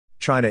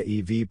China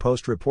EV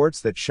Post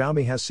reports that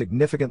Xiaomi has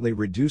significantly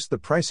reduced the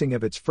pricing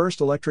of its first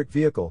electric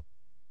vehicle,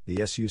 the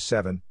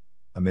SU7,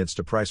 amidst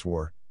a price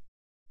war.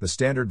 The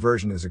standard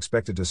version is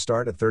expected to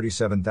start at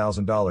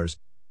 $37,000,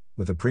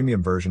 with a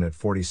premium version at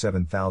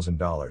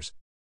 $47,000.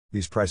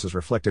 These prices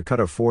reflect a cut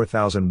of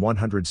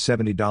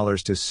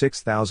 $4,170 to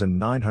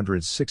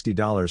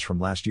 $6,960 from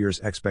last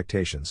year's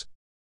expectations.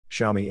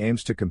 Xiaomi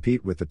aims to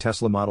compete with the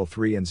Tesla Model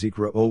 3 and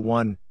Zeekr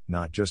 01,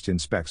 not just in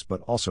specs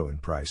but also in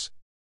price.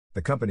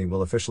 The company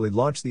will officially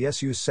launch the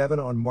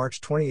SU7 on March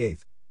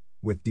 28,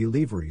 with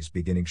deliveries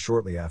beginning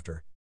shortly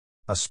after.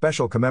 A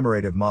special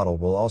commemorative model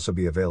will also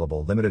be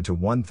available, limited to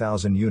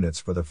 1,000 units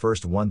for the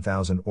first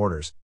 1,000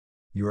 orders.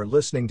 You are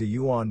listening to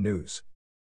Yuan News.